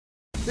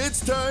It's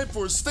time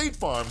for State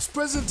Farm's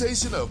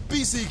presentation of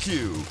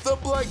BCQ, the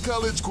Black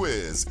College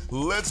Quiz.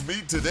 Let's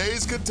meet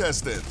today's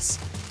contestants.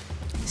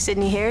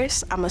 Sydney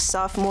Harris. I'm a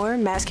sophomore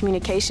mass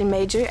communication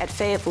major at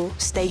Fayetteville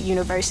State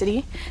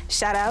University.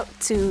 Shout out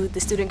to the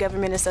Student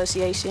Government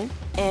Association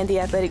and the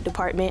Athletic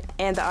Department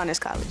and the Honors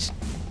College.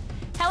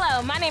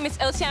 Hello, my name is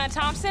Otiana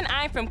Thompson.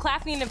 I'm from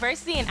Claflin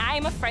University and I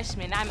am a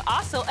freshman. I'm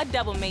also a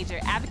double major,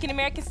 African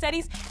American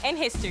Studies and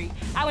History.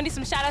 I want to do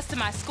some shout outs to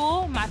my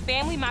school, my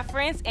family, my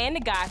friends, and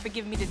to God for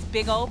giving me this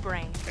big old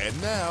brain.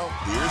 And now,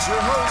 here's your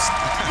host,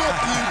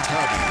 Nephew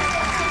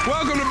Tommy.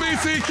 Welcome to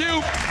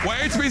BCQ, where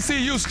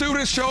HBCU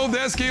students show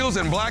their skills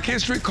in Black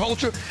history,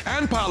 culture,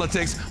 and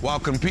politics while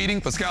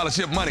competing for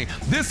scholarship money.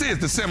 This is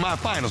the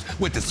semifinals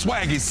with the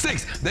Swaggy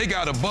Six. They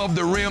got above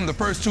the rim the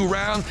first two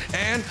rounds,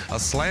 and a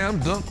slam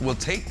dunk will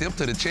take them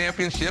to the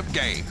championship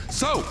game.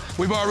 So,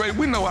 we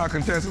know our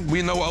contestants.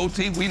 We know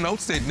OT, we know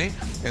Sydney,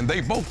 and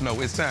they both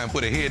know it's time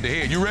for the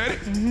head-to-head. You ready?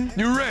 Mm-hmm.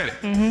 You ready?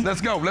 Mm-hmm. Let's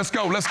go, let's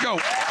go, let's go.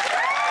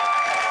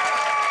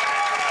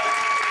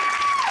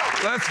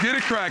 Let's get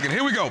it cracking.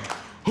 Here we go.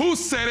 Who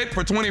said it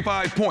for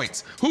 25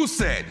 points? Who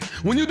said,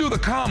 when you do the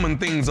common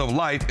things of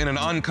life in an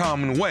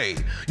uncommon way,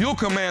 you'll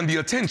command the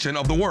attention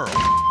of the world?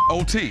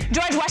 OT.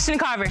 George Washington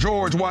Carver.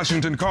 George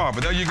Washington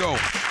Carver. There you go.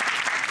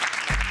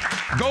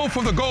 Go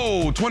for the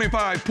gold,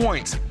 25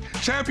 points.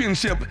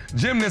 Championship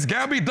gymnast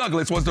Gabby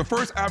Douglas was the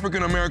first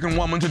African-American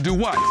woman to do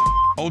what?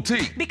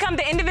 OT. Become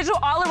the individual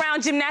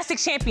all-around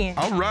gymnastics champion.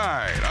 All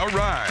right, all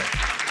right.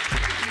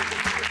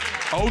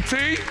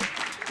 OT,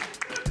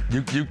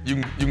 you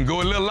can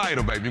go a little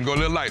lighter, baby. You can go a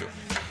little lighter.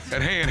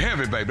 That hand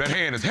heavy, baby. That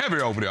hand is heavy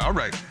over there. All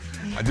right.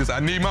 I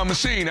need my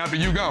machine after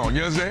you gone,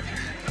 you understand?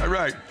 All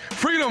right.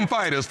 Freedom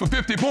fighters for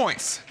 50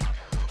 points.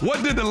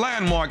 What did the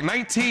landmark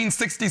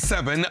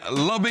 1967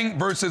 Loving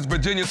versus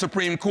Virginia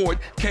Supreme Court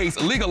case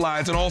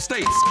legalize in all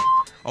states?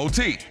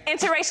 OT.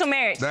 Interracial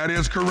marriage. That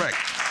is correct.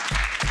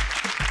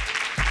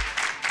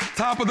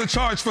 Top of the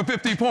charts for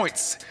 50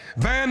 points.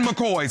 Van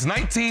McCoy's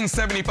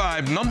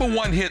 1975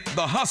 #1 hit,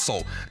 The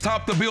Hustle,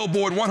 topped the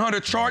Billboard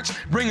 100 charts,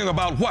 bringing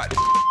about what?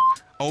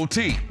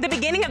 OT. The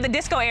beginning of the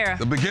disco era.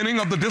 The beginning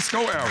of the disco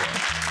era.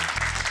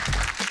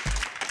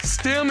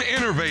 STEM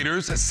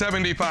innovators,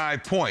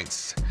 75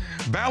 points.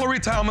 Valerie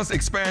Thomas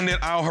expanded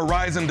our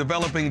horizon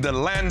developing the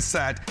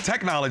Landsat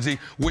technology,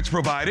 which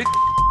provided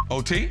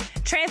OT.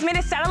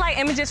 Transmitted satellite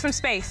images from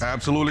space.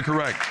 Absolutely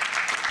correct.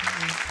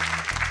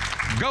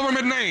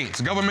 Government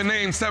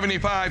names,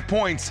 75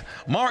 points.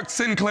 Mark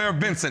Sinclair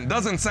Vincent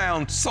doesn't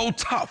sound so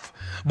tough,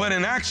 but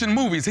in action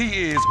movies,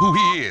 he is who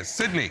he is.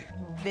 Sydney.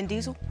 Vin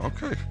Diesel.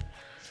 Okay.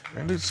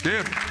 And it's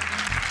scary.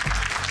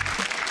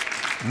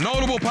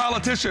 Notable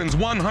politicians,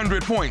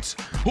 100 points.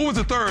 Who was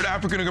the third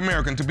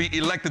African-American to be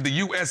elected the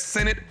U.S.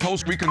 Senate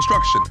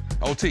post-Reconstruction?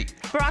 OT.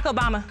 Barack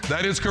Obama.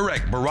 That is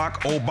correct, Barack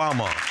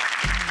Obama.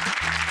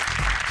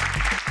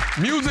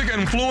 Music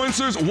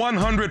influencers,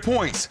 100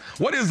 points.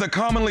 What is the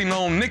commonly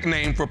known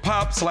nickname for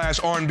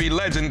pop/R&B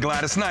legend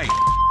Gladys Knight?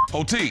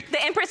 OT.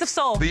 The Empress of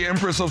Soul. The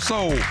Empress of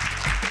Soul.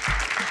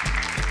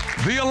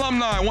 The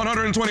alumni,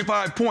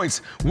 125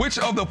 points. Which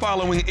of the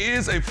following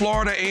is a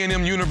Florida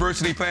A&M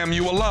University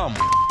FAMU alum?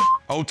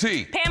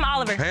 OT. Pam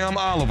Oliver. Pam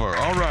Oliver,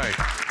 all right.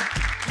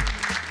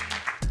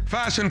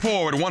 Fashion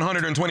forward,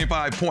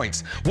 125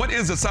 points. What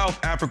is the South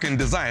African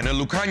designer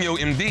Lucanio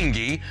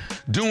Mdingi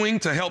doing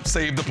to help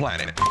save the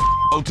planet?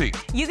 OT.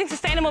 Using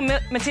sustainable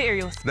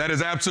materials. That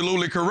is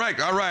absolutely correct.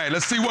 All right,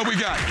 let's see what we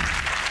got.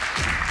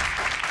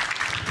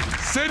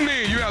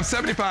 Sydney, you have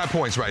 75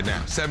 points right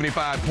now.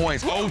 75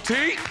 points.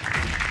 OT,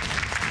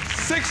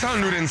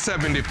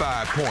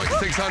 675 points.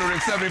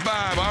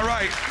 675, all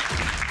right.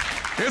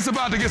 It's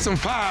about to get some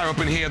fire up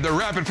in here. The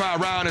rapid fire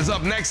round is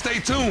up next. Stay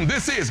tuned.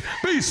 This is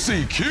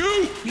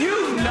BCQ.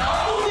 You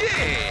know.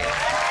 Yeah.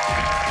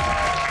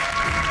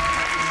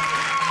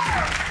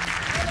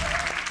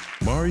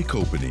 Mari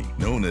Copany,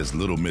 known as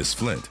Little Miss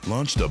Flint,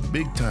 launched a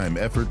big-time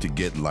effort to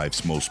get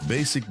life's most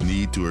basic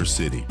need to her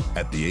city.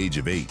 At the age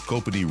of 8,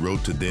 Copany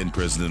wrote to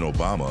then-President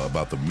Obama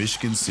about the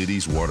Michigan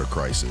city's water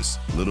crisis.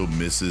 Little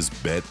Miss's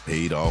bet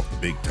paid off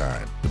big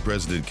time. The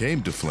president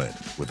came to Flint,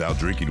 without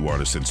drinking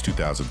water since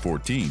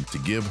 2014, to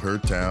give her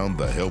town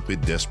the help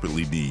it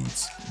desperately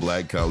needs.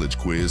 Black College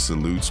Quiz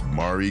salutes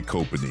Mari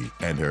Copany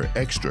and her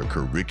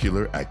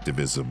extracurricular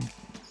activism.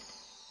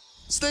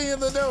 Stay in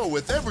the know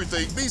with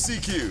everything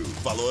BCQ.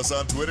 Follow us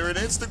on Twitter and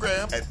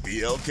Instagram at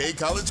BLK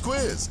College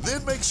Quiz.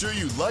 Then make sure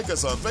you like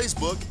us on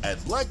Facebook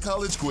at Black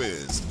College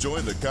Quiz.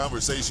 Join the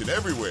conversation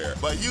everywhere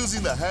by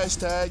using the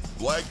hashtag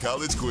Black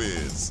College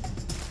Quiz.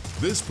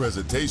 This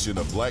presentation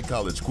of Black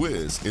College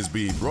Quiz is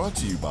being brought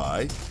to you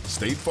by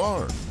State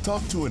Farm.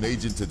 Talk to an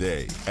agent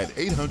today at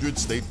 800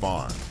 State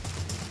Farm.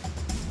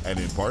 And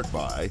in part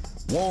by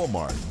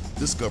Walmart.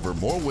 Discover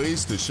more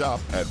ways to shop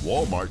at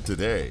Walmart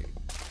today.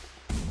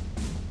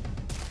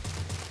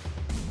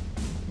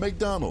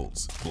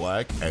 McDonald's,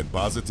 Black and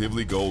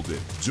Positively Golden.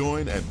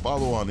 Join and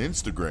follow on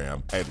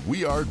Instagram at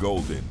We Are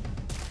Golden.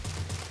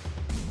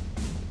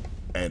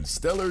 And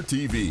Stellar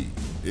TV,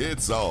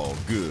 it's all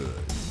good.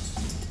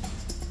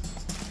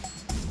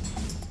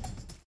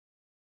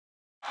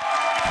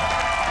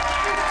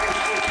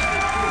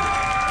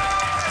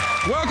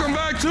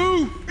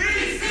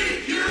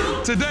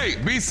 Today,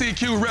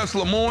 BCQ reps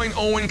Lemoyne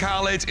Owen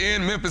College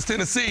in Memphis,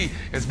 Tennessee.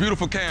 Its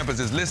beautiful campus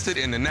is listed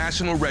in the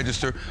National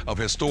Register of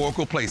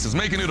Historical Places,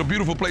 making it a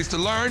beautiful place to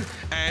learn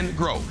and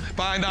grow.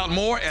 Find out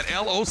more at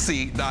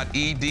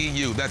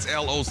loc.edu. That's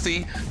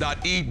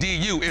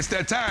loc.edu. It's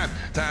that time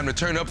to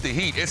turn up the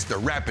heat. It's the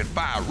rapid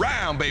fire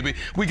round, baby.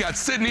 We got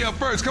Sydney up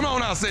first. Come on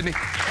now, Sydney.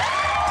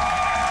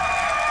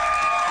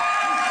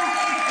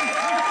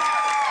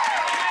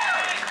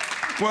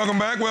 Welcome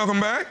back, welcome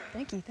back.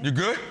 Thank you. You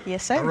good?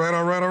 Yes, sir.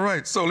 All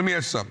right. So let me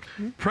ask you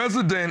something.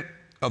 President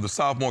of the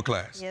sophomore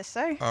class. Yes,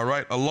 sir. All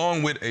right,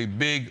 along with a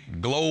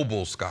big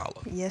global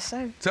scholar. Yes,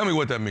 sir. Tell me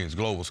what that means,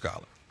 global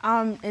scholar.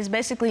 It's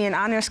basically an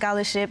honor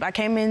scholarship. I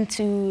came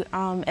into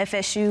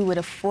FSU with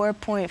a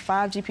 4.5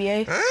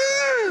 GPA. Yeah.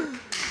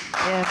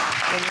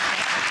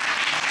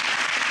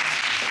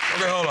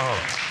 Okay, hold on.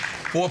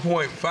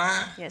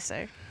 4.5? Yes,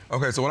 sir.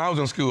 Okay, so when I was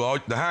in school,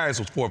 the highest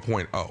was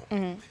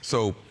 4.0.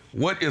 So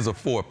what is a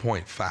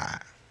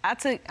 4.5? I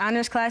took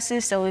honors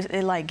classes, so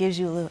it like gives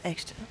you a little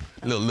extra.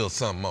 A little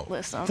something more.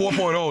 Little something.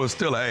 4.0 is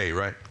still an A,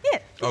 right? Yeah.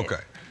 Okay.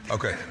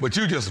 But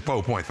you just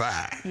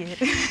 4.5. Yeah.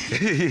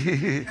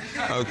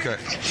 Okay.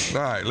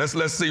 All right,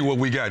 let's see what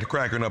we got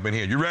cracking up in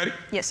here. You ready?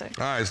 Yes, sir.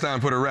 All right, it's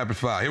time for the rapid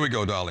fire. Here we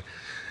go, darling.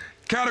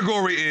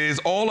 Category is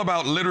all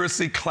about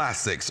literacy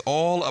classics.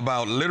 All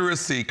about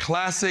literacy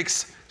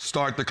classics.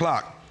 Start the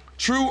clock.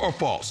 True or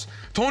false?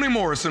 Toni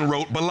Morrison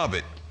wrote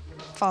Beloved.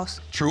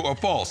 False. True or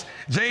false?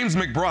 James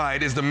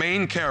McBride is the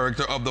main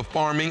character of The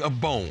Farming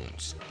of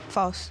Bones.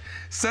 False.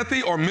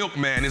 Sethi or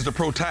Milkman is the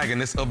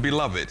protagonist of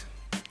Beloved.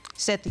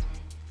 Sethi.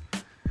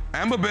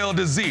 Amabel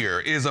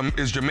Desir is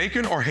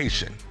Jamaican or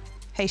Haitian?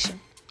 Haitian.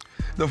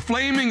 The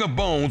Flaming of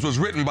Bones was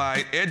written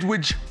by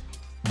Edwidge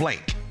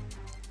Blank.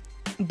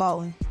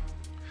 Baldwin.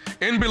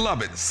 In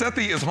Beloved,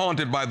 Sethi is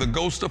haunted by the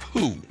ghost of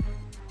who?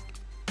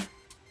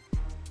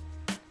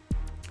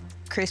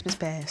 Christmas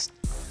past.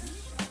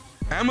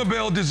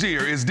 Amabel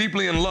Desir is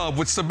deeply in love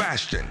with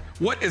Sebastian.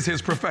 What is his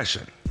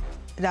profession?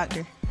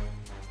 Doctor.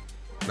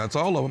 That's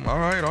all of them. All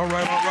right.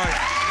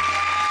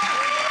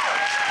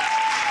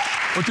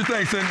 What you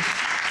think, Cindy?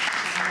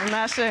 I'm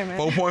not sure, man.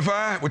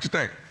 4.5? What you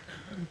think?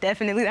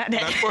 Definitely not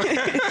that.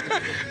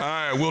 All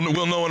right,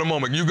 we'll know in a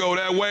moment. You go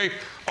that way,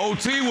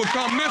 OT will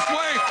come this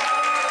way,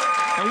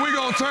 and we're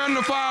gonna turn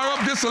the fire up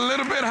just a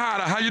little bit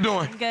hotter. How you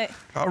doing? Good.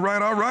 All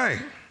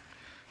right.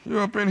 You're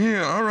up in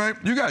here. All right.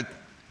 You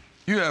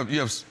have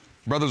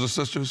brothers or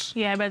sisters?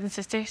 Yeah, brothers and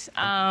sisters.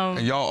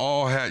 And y'all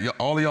all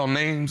all of y'all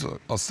names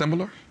are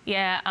similar?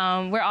 Yeah,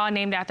 we're all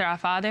named after our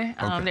father.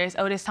 Okay. There's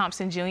Otis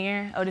Thompson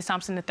Jr., Otis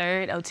Thompson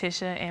III,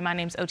 Otisha, and my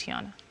name's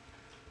Otiana.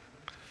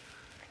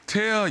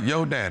 Tell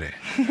your daddy.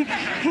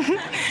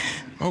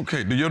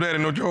 Okay, do your daddy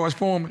know George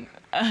Foreman?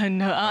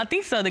 No, I don't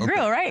think so. The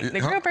grill, right?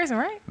 The grill person,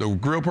 right? The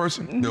grill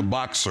person? The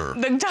boxer.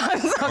 The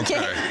Johns,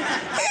 okay.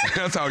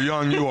 That's how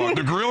young you are.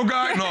 The grill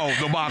guy? No,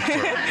 the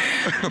boxer.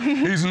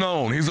 He's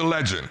known. He's a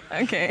legend.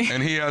 Okay.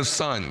 And he has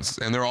sons,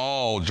 and they're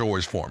all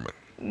George Foreman.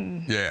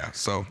 Yeah,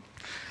 so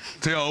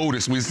tell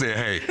Otis we said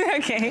hey.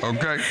 Okay. Okay? All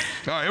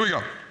right, here we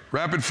go.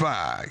 Rapid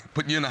fire.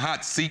 Put you in the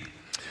hot seat.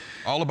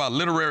 All about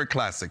literary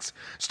classics.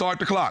 Start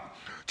the clock.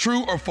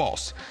 True or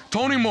false?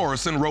 Toni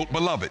Morrison wrote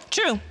Beloved.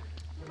 True.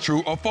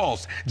 True or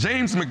false?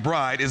 James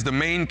McBride is the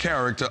main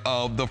character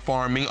of The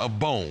Farming of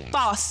Bones.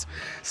 False.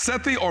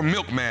 Sethi or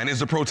Milkman is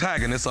the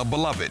protagonist of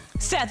Beloved.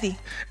 Sethi.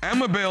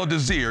 Amabel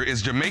Desir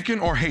is Jamaican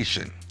or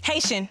Haitian?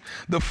 Haitian.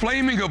 The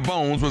Flaming of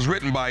Bones was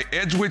written by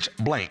Edwidge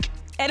Blank.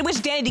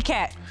 Edwidge Danny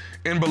Cat.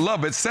 In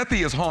Beloved,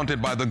 Sethi is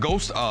haunted by the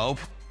ghost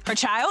of? Her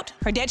child?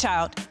 Her dead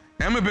child.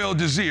 Amabel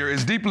Desir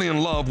is deeply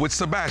in love with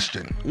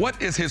Sebastian.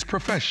 What is his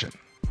profession?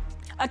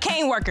 A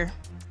cane worker.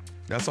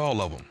 That's all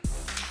of them.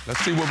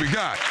 Let's see what we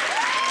got.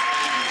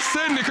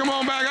 Sydney, come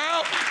on back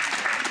out.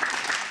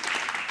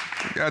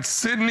 We got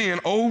Sydney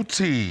and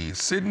OT.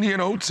 Sydney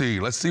and OT.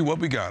 Let's see what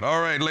we got.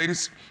 All right,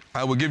 ladies.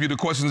 I will give you the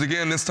questions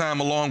again, this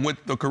time along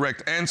with the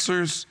correct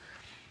answers.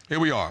 Here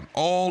we are.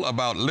 All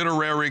about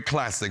literary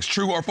classics.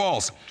 True or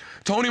false?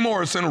 Toni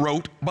Morrison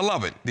wrote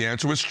Beloved. The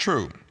answer is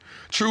true.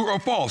 True or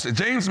false?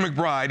 James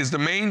McBride is the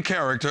main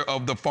character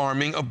of The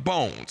Farming of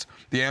Bones.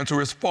 The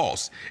answer is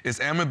false. It's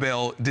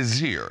Amabel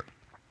Desir.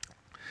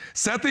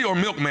 Sethi or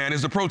Milkman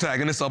is the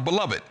protagonist of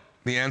Beloved.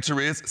 The answer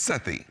is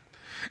Sethi.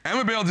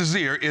 Amabel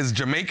Desir is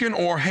Jamaican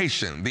or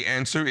Haitian. The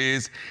answer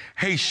is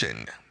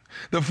Haitian.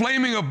 The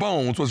Flaming of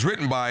Bones was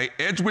written by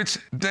Edwidge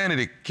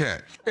Danny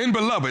Cat. In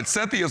Beloved,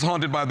 Sethi is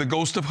haunted by the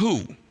ghost of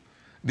who?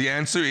 The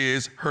answer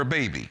is her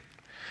baby.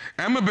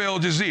 Amabel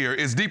Desir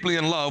is deeply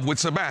in love with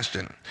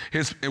Sebastian.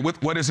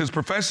 What is his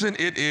profession?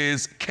 It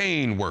is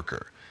cane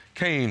worker.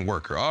 Cane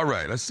worker. All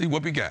right, let's see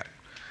what we got.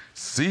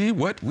 See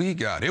what we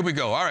got. Here we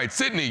go. All right,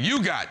 Sydney,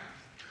 you got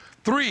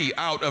 3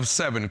 out of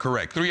 7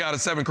 correct. 3 out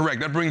of 7 correct.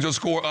 That brings your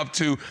score up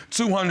to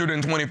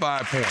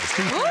 225 points.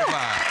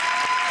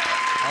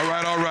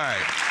 225. All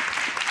right.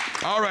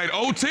 All right,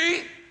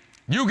 OT,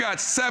 you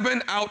got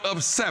 7 out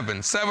of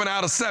 7. 7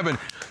 out of 7.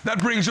 That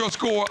brings your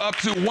score up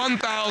to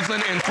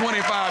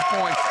 1,025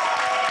 points.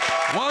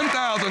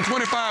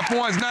 1,025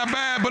 points, not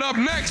bad. But up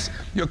next,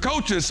 your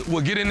coaches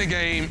will get in the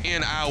game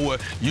in our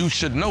You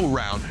Should Know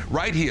round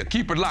right here.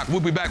 Keep it locked. We'll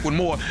be back with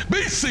more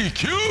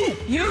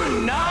BCQ. You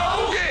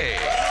know. Yeah.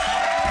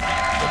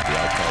 The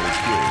Black College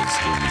Quiz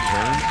will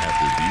return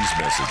after these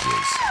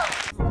messages.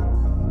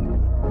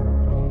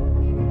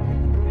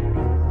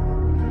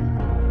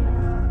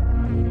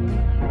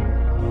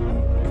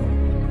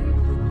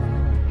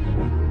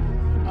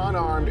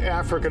 Unarmed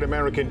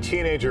African-American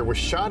teenager was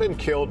shot and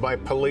killed by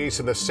police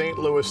in the St.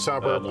 Louis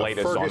suburb of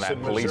latest Ferguson, on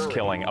that police Missouri.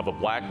 killing of a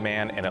black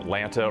man in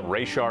Atlanta,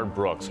 Rayshard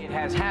Brooks. It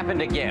has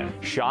happened again.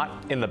 Shot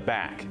in the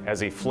back as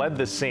he fled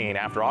the scene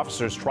after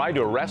officers tried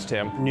to arrest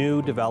him.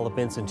 New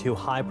developments in two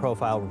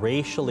high-profile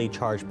racially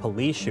charged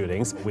police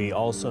shootings. We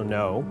also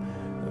know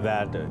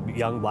that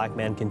young black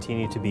men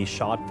continue to be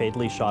shot,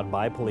 fatally shot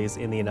by police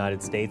in the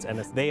United States, and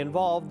they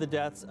involve the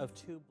deaths of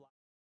two black.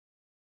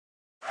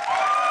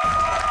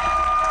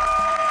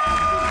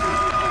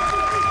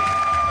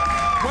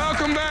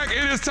 Welcome back.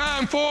 It is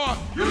time for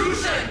You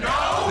Should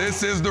Know.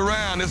 This is the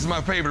round. This is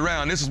my favorite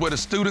round. This is where the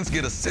students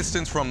get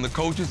assistance from the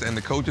coaches, and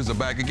the coaches are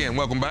back again.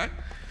 Welcome back.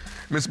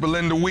 Miss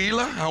Belinda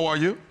Wheeler, how are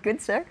you? Good,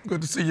 sir.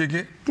 Good to see you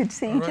again. Good to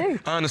see you, too.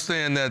 I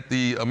understand that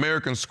the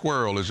American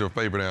squirrel is your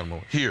favorite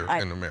animal here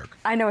in America.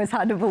 I know it's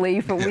hard to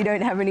believe, but we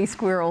don't have any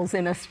squirrels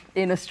in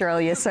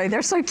Australia, so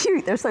they're so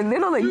cute. They're so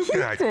little and cute. You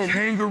got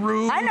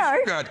kangaroos. I know.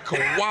 You got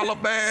koala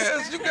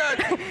bears. You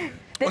got...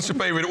 What's your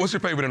favorite? What's your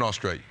favorite in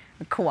Australia?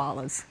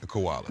 Koalas. The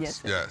koalas.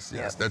 Yes, sir. Yes.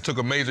 Yep. That took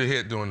a major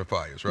hit during the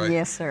fires, right?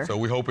 Yes, sir. So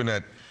we're hoping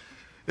that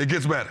it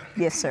gets better.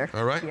 Yes, sir.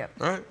 All right? Yep.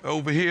 All right.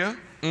 Over here.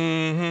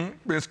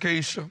 Miss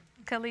Keisha.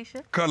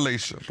 Kalisha.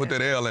 Kalisha. Put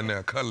that L in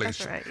there. Kalisha.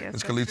 That's right, yes,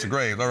 It's that's Kalisha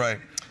Graves. All right.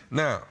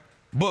 Now,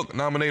 book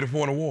nominated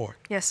for an award.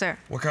 Yes, sir.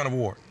 What kind of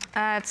award?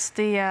 It's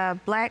the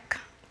Black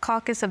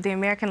Caucus of the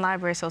American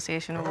Library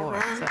Association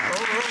Award. So.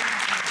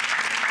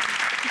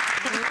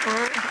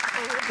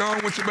 Go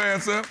on with your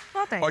bad self.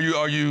 Well, thank Are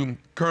you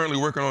currently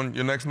working on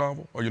your next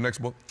novel or your next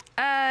book?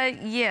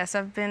 Yes,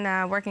 I've been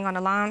working on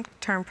a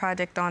long-term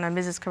project on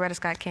Mrs. Coretta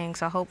Scott King,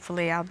 so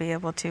hopefully I'll be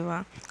able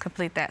to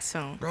complete that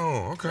soon.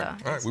 Oh, okay. So,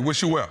 all right, we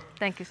wish you well.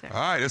 Thank you, sir.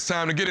 All right, it's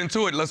time to get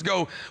into it. Let's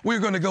go. We're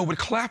going to go with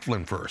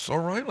Claflin first. All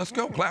right, let's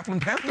go. Claflin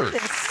Panthers.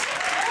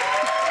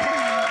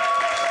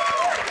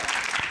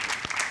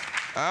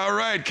 All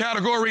right,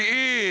 category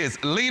is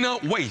Lena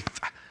Waithe.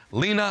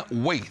 Lena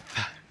Waithe.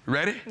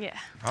 Ready? Yeah.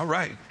 All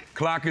right,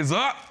 clock is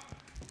up.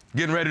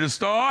 Getting ready to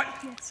start.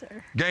 Yes,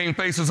 sir. Game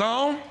faces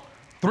on.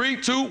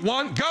 3, 2,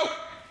 1, go.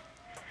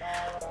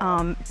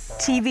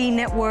 TV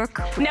network.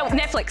 No,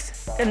 Netflix.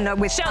 No,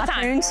 with Showtime.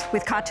 cartoons.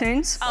 With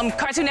cartoons.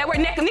 Cartoon Network,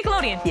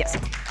 Nickelodeon. Yes.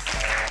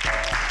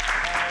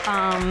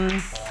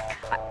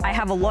 I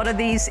have a lot of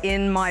these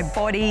in my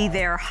body.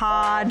 They're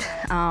hard.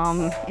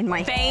 In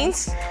my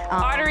Veins,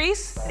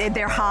 arteries.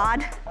 They're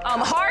hard.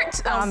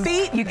 Heart,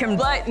 feet, You can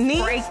blood,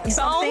 knees, break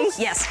something. bones.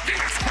 Yes.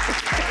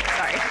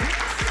 Sorry.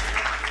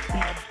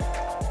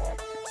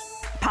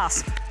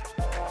 Pass.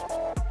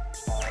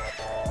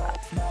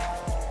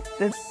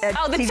 The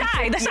TV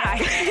Chi, the show.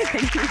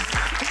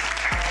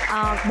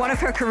 Chi. One of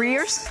her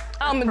careers.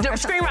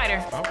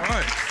 Screenwriter. All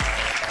right.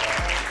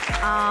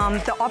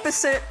 The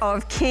opposite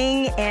of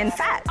king and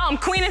fat.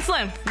 Queen and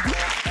Slim.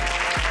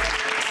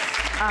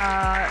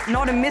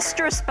 Not a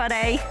mistress, but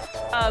a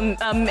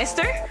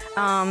Mister.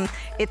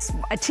 it's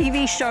a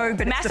TV show,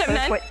 but Master it's the of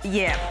first None?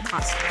 Yeah.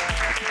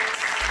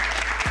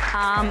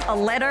 A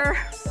letter.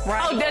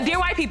 Right. The Dear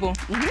White People.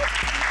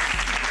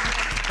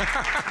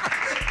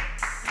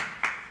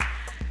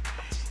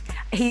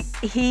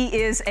 He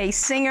is a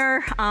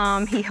singer.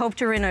 He helped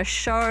her in a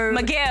show.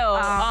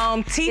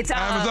 Miguel. Tita.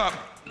 Time is up.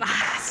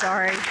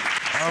 Sorry.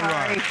 All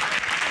right.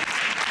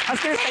 I was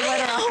going to say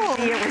letter of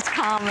D. It was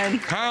Carmen.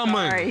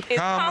 Carmen. Sorry. It's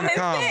Carmen.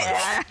 common sense.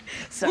 Yeah.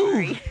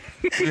 Sorry.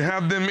 We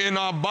have them in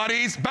our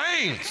bodies.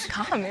 Bangs.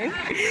 Common.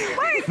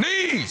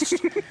 Knees.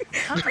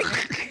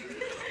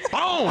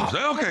 Bones.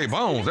 Okay,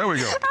 bones. There we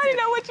go. I didn't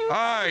know what you were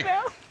All right.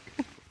 talking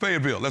about.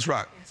 Fayetteville, let's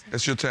rock.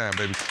 It's your time,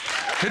 baby.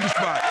 Hit the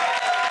spot.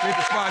 Hit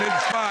the spot. Hit the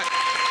spot.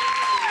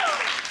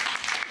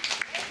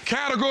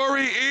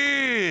 Category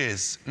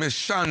is Miss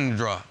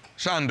Shonda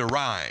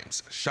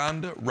Rhimes.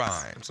 Shonda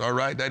Rhimes. All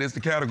right, that is the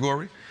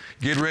category.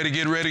 Get ready,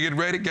 get ready, get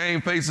ready.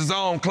 Game face is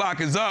on.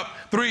 Clock is up.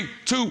 3,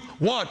 2,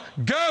 1,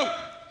 go.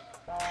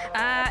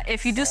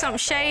 If you do something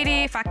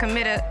shady, if I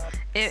commit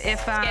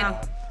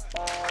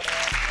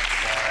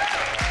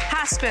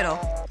hospital.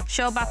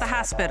 Show about the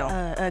hospital.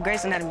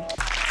 Grey's Anatomy.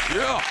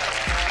 Yeah.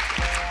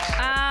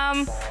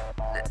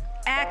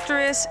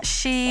 Actress,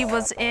 she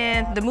was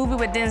in the movie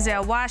with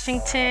Denzel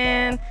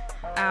Washington.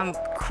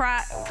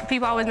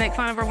 People always make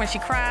fun of her when she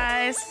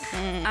cries.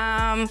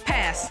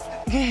 Pass.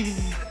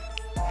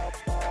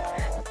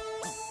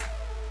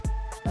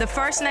 The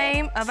first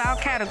name of our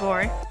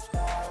category.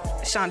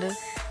 Shonda.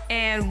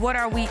 And what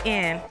are we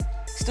in?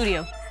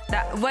 Studio.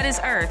 What is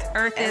Earth?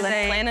 Earth is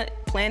a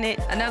planet.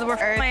 Another word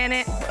for Earth,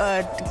 planet.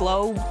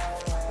 Globe.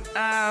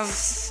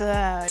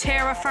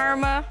 Terra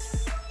firma.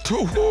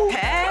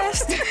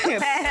 Past.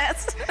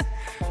 Past.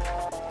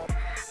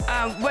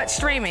 What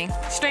streaming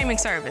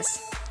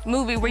service?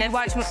 Movie where you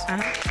watch.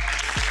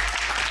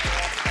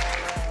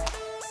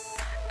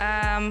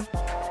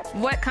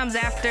 What comes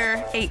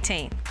after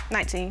 18?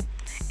 19.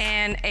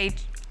 And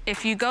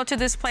if you go to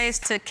this place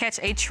to catch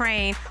a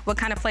train, what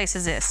kind of place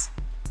is this?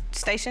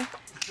 Station.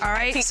 All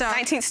right,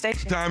 19th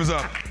station. Time is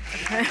up.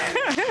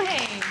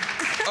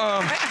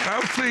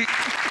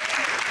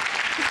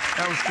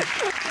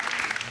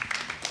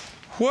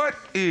 What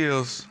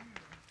is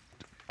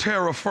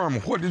terra firma?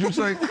 What did you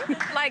say?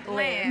 Like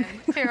land.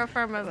 Terra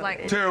firma is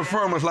like. Terra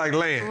firma is like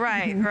land.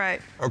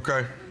 Right.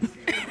 Okay.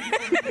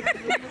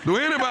 Do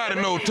anybody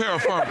know terra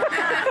firma?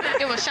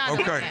 It was Shonda.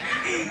 Okay.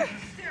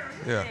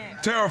 Yeah.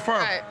 Terra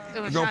firma. Right.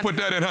 We're gonna put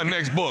that in her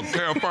next book,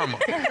 terra firma.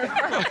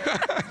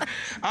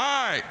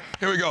 All right,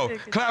 here we go.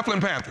 Claflin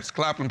Panthers.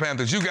 Claflin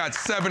Panthers, you got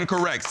 7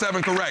 correct.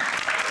 7 correct.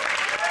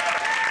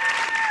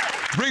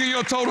 Bringing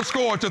your total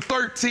score to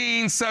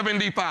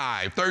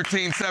 1375.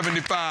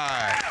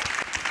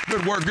 1375.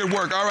 Good work, good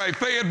work. All right,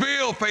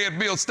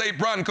 Fayetteville State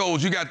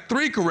Broncos, you got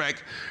 3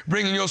 correct,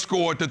 bringing your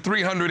score to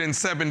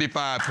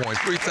 375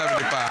 points.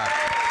 375.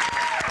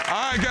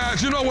 All right,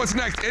 guys, you know what's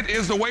next. It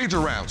is the wager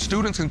round.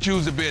 Students can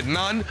choose to bid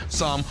none,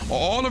 some, or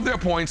all of their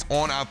points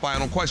on our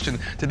final question.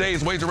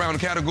 Today's wager round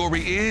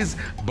category is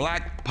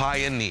Black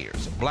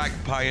Pioneers. Black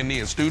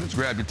Pioneers. Students,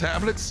 grab your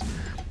tablets,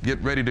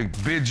 get ready to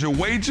bid your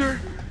wager,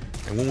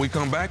 and when we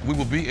come back, we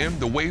will be in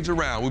the wager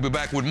round. We'll be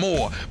back with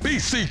more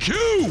BCQ.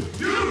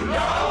 You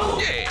know.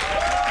 Yeah.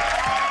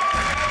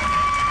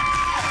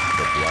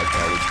 The Black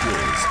College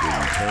Quiz will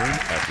return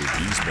after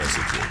these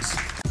messages.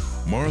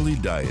 Marley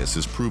Dias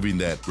is proving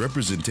that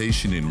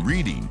representation in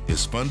reading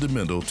is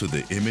fundamental to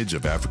the image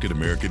of African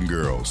American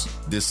girls.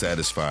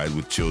 Dissatisfied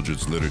with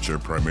children's literature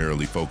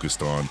primarily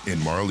focused on,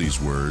 in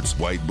Marley's words,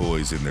 white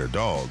boys and their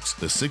dogs,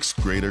 the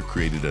 6th grader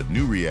created a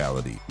new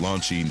reality,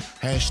 launching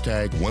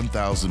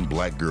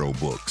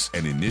 #1000BlackGirlBooks,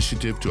 an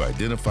initiative to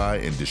identify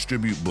and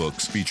distribute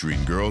books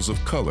featuring girls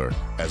of color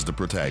as the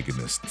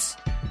protagonists.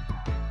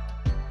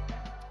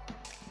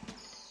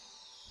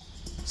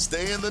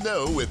 Stay in the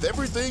know with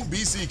everything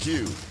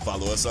BCQ.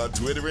 Follow us on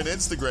Twitter and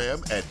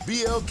Instagram at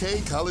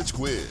BLK College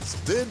Quiz.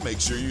 Then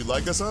make sure you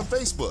like us on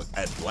Facebook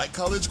at Black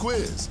College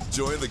Quiz.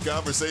 Join the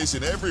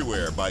conversation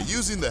everywhere by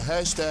using the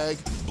hashtag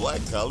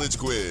Black College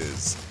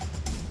Quiz.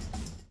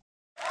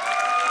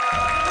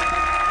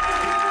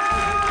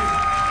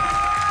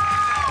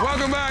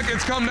 Welcome back.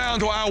 It's come down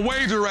to our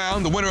wager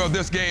round. The winner of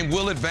this game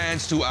will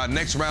advance to our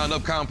next round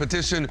of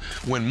competition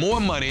when more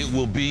money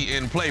will be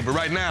in play. But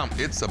right now,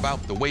 it's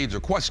about the wager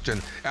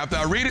question. After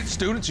I read it,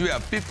 students, you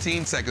have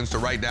 15 seconds to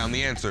write down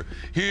the answer.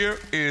 Here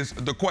is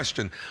the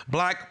question.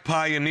 Black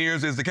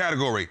Pioneers is the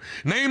category.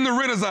 Name the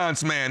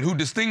Renaissance man who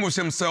distinguished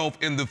himself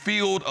in the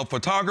field of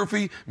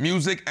photography,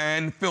 music,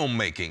 and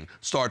filmmaking.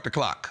 Start the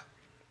clock.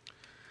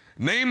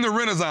 Name the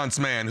Renaissance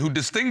man who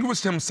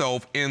distinguished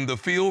himself in the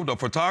field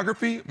of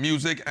photography,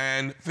 music,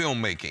 and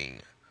filmmaking.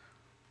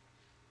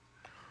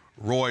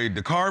 Roy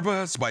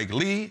DeCarva, Spike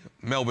Lee,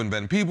 Melvin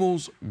Van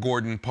Peebles,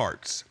 Gordon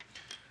Parks.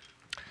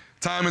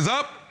 Time is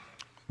up.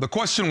 The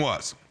question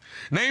was,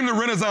 name the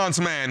Renaissance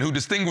man who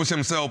distinguished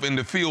himself in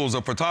the fields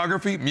of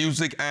photography,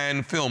 music,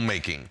 and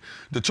filmmaking.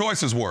 The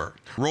choices were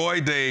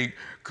Roy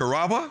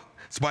DeCarva,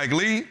 Spike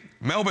Lee,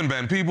 Melvin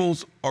Van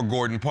Peebles, or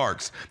Gordon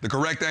Parks. The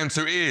correct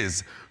answer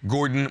is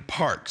Gordon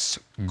Parks.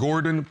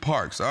 Gordon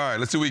Parks. All right,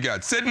 let's see what we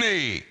got.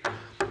 Sydney,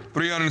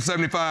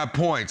 375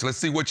 points. Let's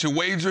see what you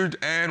wagered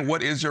and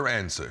what is your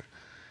answer.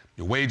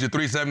 You wagered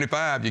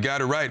 375. You got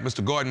it right,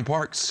 Mr. Gordon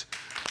Parks.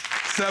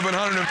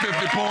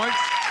 750 points.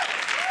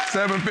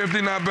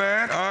 750, not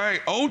bad. All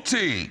right,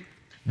 OT,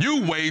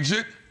 you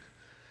wagered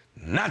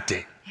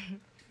nothing.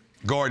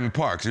 Gordon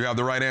Parks, you have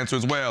the right answer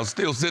as well.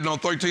 Still sitting on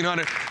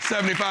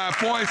 1,375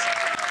 points.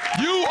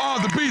 You are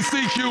the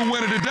BCQ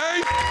winner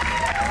today.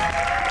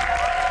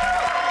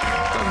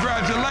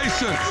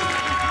 Congratulations.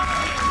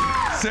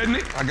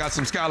 Sydney, I got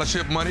some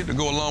scholarship money to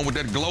go along with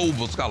that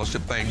global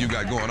scholarship thing you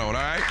got going on, all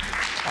right?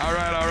 All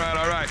right, all right,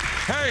 all right.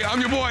 Hey, I'm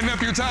your boy,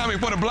 Nephew Tommy,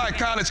 for the Black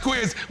College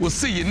Quiz. We'll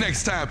see you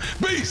next time.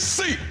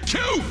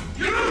 BCQ!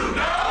 You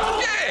know!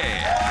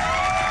 Yeah!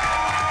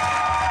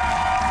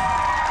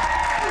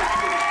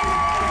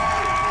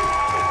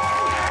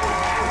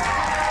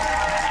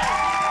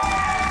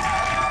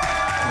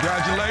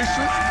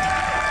 Congratulations.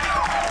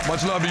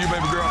 Much love to you,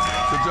 baby girl.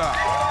 Good job.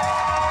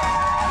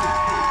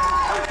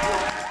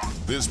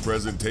 This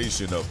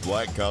presentation of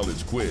Black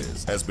College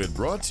Quiz has been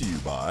brought to you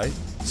by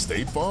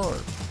State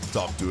Farm.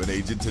 Talk to an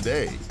agent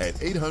today at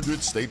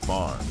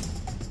 800-STATE-FARM.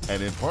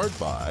 And in part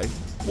by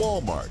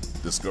Walmart.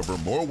 Discover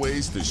more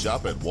ways to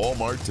shop at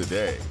Walmart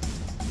today.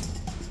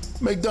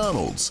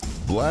 McDonald's,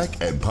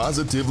 black and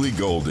positively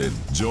golden.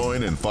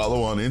 Join and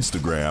follow on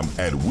Instagram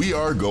at We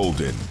Are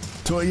Golden.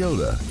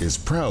 Toyota is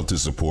proud to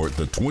support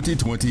the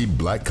 2020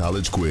 Black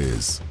College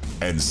Quiz.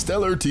 And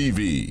Stellar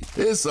TV,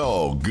 it's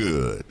all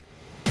good.